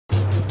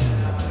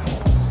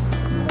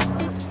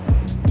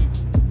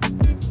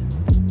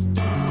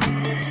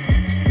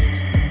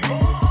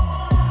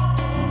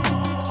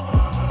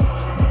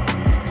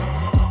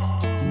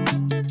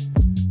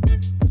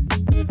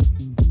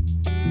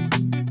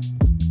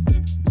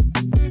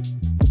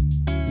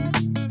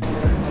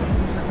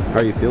How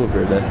are you feeling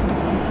for today?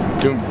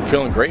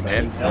 Feeling great,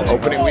 man.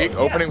 Opening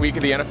week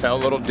of the NFL, a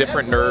little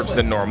different nerves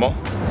than normal.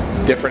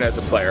 Different as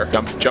a player.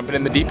 Jumping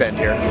in the deep end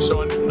here.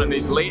 So on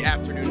these late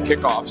afternoon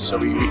kickoffs, so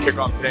we kick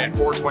off today at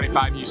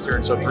 4:25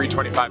 Eastern, so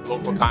 3:25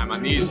 local time.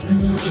 On these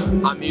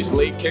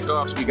late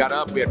kickoffs, we got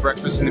up, we had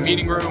breakfast in the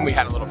meeting room, we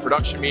had a little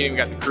production meeting, we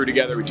got the crew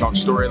together, we talked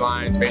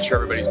storylines, made sure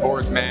everybody's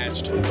boards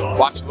matched,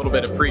 watched a little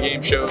bit of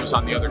pregame shows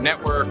on the other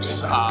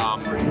networks,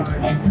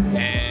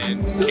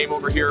 and came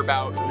over here we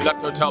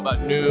left the hotel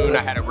about noon.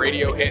 I had a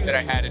radio hit that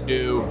I had to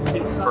do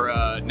for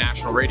a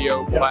national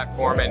radio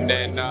platform, and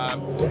then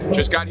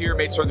just got here,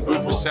 made sure the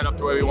booth was set up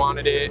the way we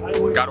wanted it,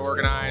 got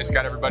organized,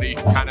 got everybody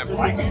kind of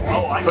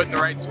put in the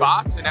right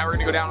spots, and now we're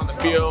gonna go down on the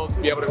field,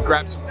 be able to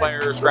grab some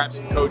players, grab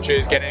some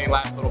coaches, get any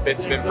last little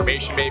bits of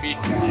information maybe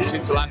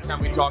since the last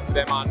time we talked to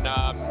them on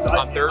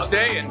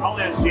Thursday, and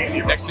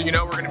next thing you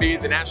know, we're gonna be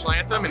the national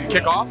anthem and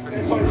kick off,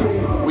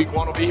 and week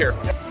 1 will be here.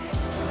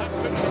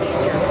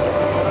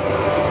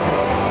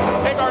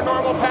 Take our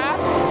normal path.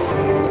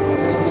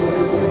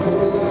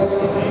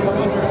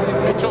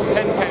 Mitchell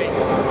Tenpenny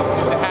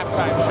is the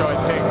halftime show,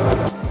 I think.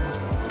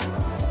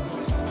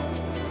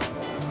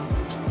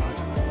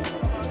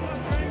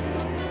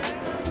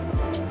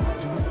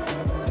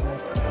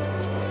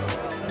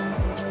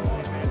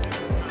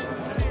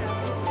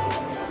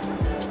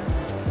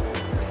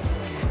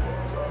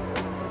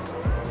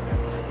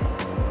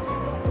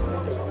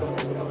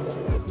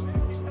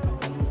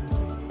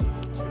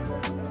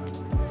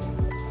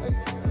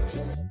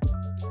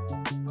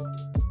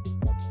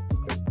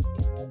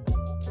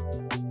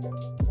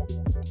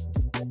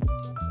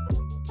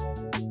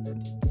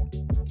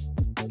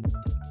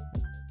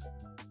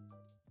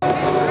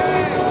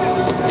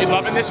 You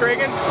loving this,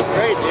 Reagan? It's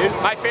great, dude.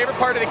 My favorite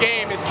part of the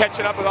game is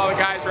catching up with all the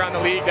guys around the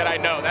league that I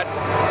know.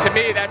 To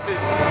me, that's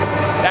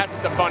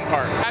the fun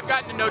part. I've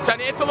gotten to know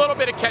Tony. It's a little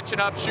bit of catching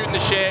up, shooting the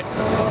shit.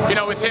 You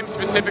know, with him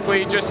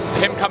specifically, just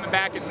him coming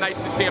back. It's nice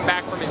to see him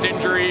back from his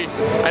injury.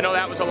 I know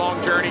that was a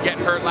long journey,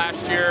 getting hurt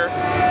last year.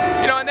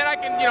 You know, and then I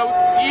can, you know,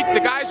 the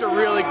guys are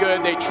really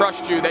good. They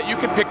trust you, that you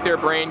can pick their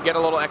brain, get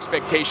a little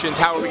expectations.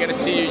 How are we going to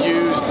see you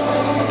used?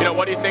 You know,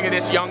 what do you think of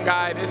this young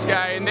guy, this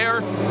guy? And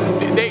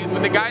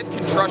the guys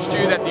can trust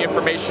you that the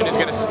information is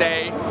going to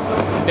stay.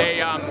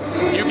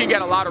 You can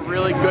get a lot of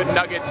really good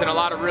nuggets and a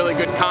lot of really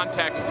good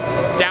context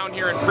down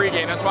here in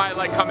pregame. That's why I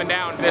like coming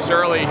down this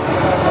early,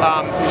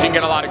 because you can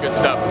get a lot of good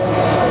stuff.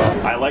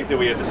 I like that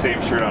we had the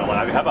same shirt on.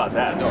 I mean, how about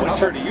that? What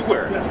shirt are you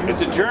wearing?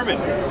 It's a German.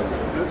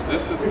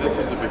 This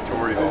is a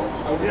Victoria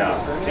also.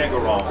 Yeah, can't go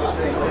wrong.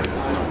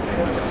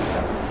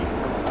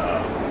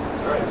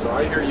 Alright, so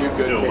I hear you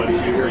good. So 1, 2,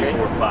 3,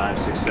 4, 5,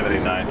 6, 7,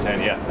 8, 9,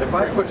 10. Yeah.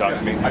 Talk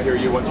to me. I hear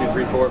you. 1, 2,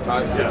 3, 4,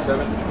 5, 6,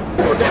 7.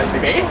 We're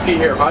getting fancy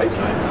here, Mike.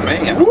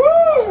 Man. Woo!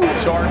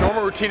 So our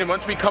normal routine, and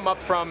once we come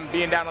up from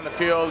being down on the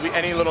field,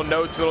 any little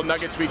notes, little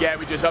nuggets we get,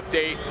 we just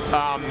update.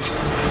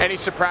 Any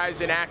surprise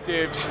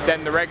inactives,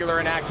 then the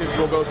regular inactives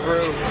we'll go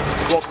through.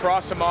 We'll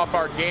cross them off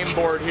our game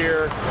board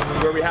here,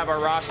 where we have our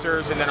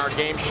rosters and then our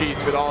game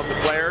sheets with all of the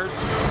players.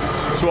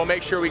 So we'll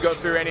make sure we go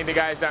through any of the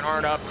guys that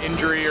aren't up,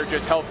 injury or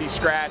just healthy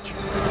scratch.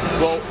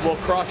 We'll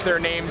cross their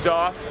names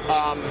off.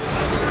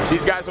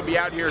 These guys will be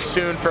out here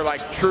soon for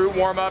like true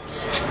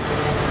warm-ups.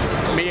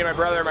 Me and my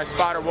brother, my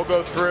spotter, we'll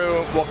go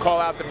through, we'll call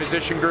out the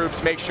position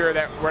groups, make sure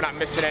that we're not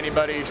missing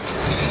anybody.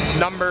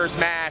 Numbers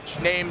match,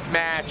 names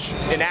match,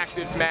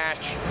 inactives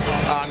match.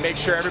 Make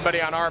sure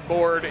everybody on our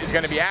board is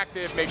going to be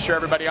active, make sure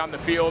everybody on the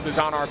field is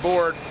on our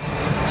board.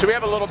 So we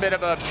have a little bit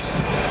of a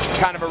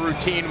kind of a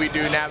routine we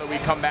do now that we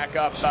come back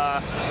up,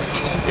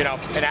 you know,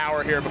 an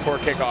hour here before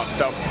kickoff.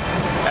 So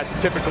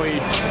that's typically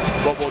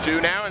what we'll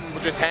do now, and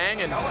we'll just hang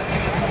and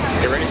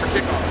get ready for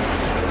kickoff.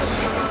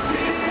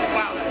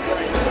 Wow, that's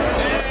great.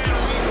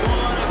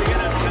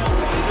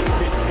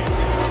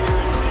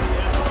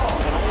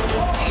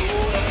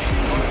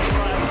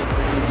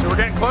 So we're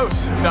getting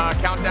close. It's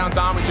countdown's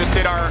on. We just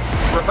did our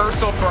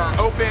rehearsal for our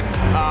open.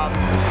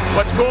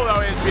 What's cool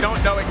though is we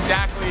don't know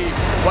exactly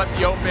what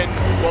the open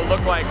will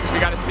look like, because we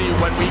got to see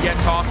when we get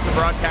tossed the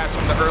broadcast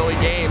from the early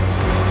games.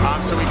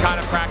 So we kind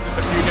of practice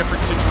a few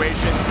different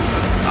situations.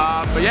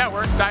 But yeah,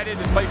 we're excited.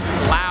 This place is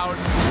loud.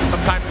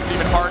 Sometimes it's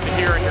even hard to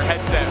hear in your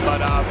headset.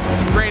 But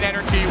great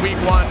energy, week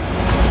 1.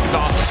 This is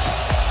awesome.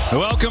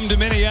 Welcome to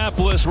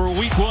Minneapolis, where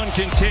week 1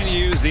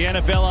 continues. The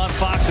NFL on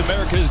Fox,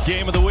 America's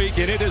game of the week,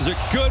 and it is a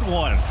good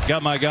one.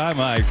 Got my guy,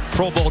 my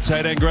Pro Bowl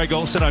tight end, Greg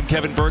Olsen. I'm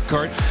Kevin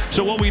Burkhardt.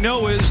 So what we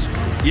know is,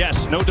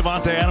 yes, no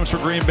Davante Adams for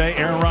Green Bay,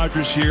 Aaron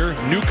Rodgers here,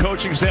 new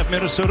coaching staff,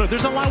 Minnesota.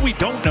 There's a lot we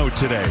don't know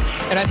today.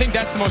 And I think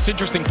that's the most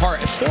interesting part.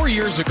 4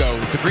 years ago,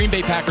 the Green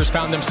Bay Packers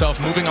found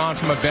themselves moving on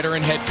from a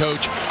veteran head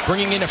coach,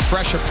 bringing in a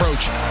fresh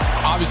approach.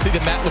 Obviously,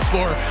 the Matt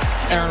LaFleur,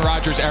 Aaron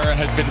Rodgers era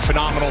has been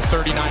phenomenal,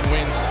 39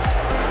 wins.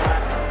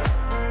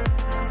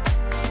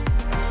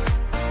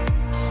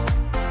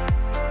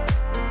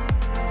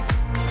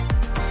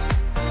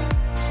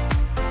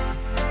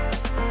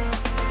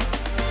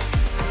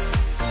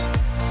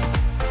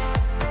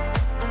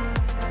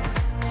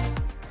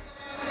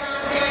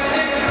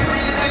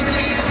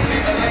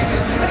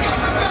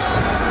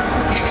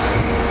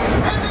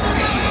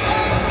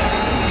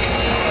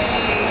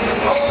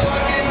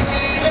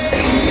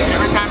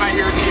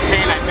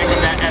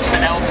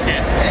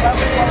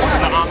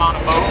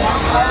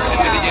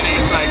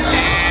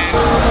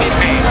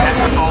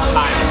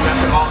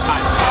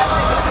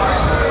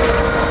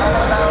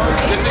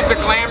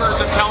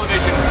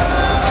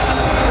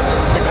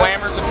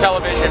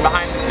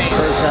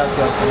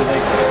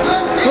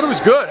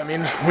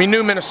 mean, we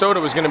knew Minnesota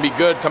was going to be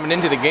good coming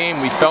into the game.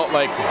 We felt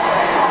like,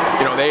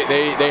 you know,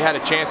 they had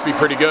a chance to be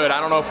pretty good. I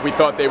don't know if we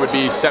thought they would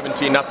be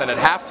 17-0 at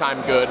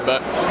halftime good,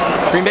 but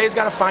Green Bay's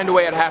got to find a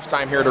way at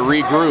halftime here to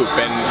regroup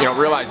and, you know,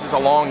 realize this is a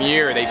long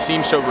year. They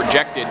seem so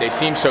rejected. They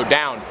seem so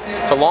down.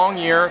 It's a long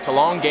year. It's a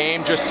long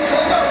game. Just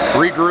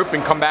regroup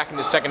and come back in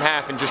the second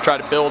half and just try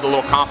to build a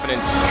little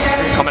confidence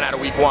coming out of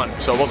week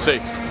 1. So we'll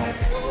see.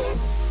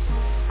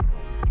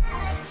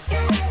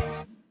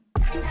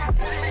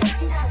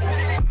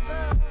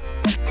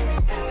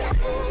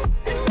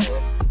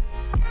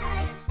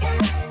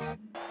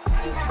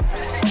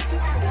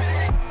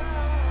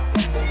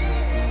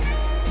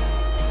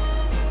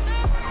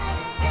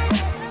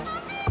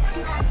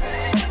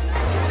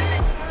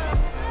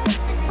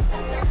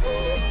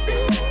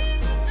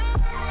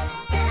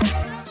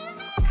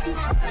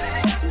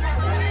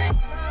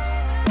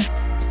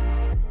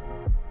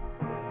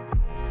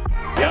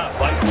 Yeah,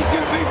 Vikings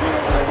get a big win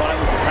over the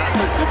rivals, the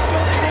Packers. Good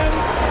stuff, and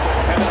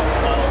Kevin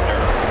O'Connell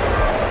there.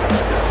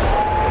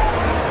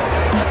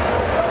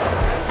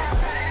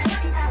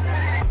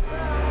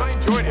 I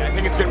enjoyed it. I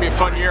think it's going to be a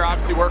fun year.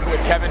 Obviously, working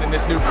with Kevin and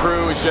this new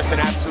crew is just an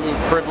absolute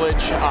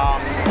privilege. You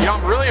know,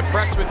 I'm really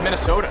impressed with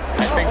Minnesota.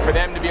 I think for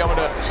them to be able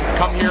to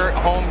come here,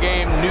 home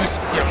game, new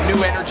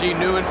energy,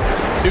 new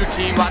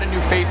team, a lot of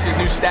new faces,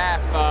 new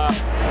staff,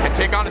 and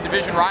take on a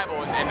division rival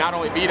and not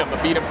only beat them,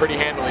 but beat them pretty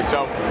handily.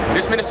 So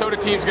this Minnesota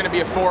team is going to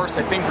be a force.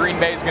 I think Green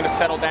Bay is going to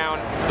settle down.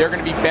 They're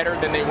going to be better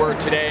than they were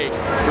today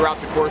throughout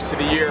the course of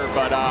the year.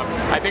 But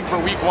I think for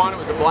week 1, it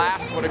was a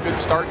blast. What a good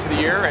start to the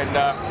year, and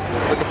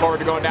looking forward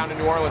to going down to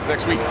New Orleans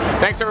next week.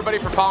 Thanks everybody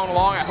for following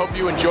along. I hope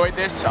you enjoyed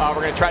this. We're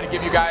going to try to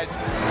give you guys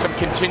some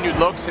continued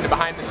looks into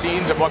behind the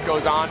scenes of what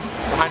goes on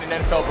behind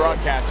an NFL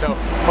broadcast. So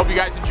hope you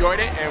guys enjoyed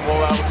it, and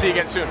we'll see you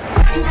again soon.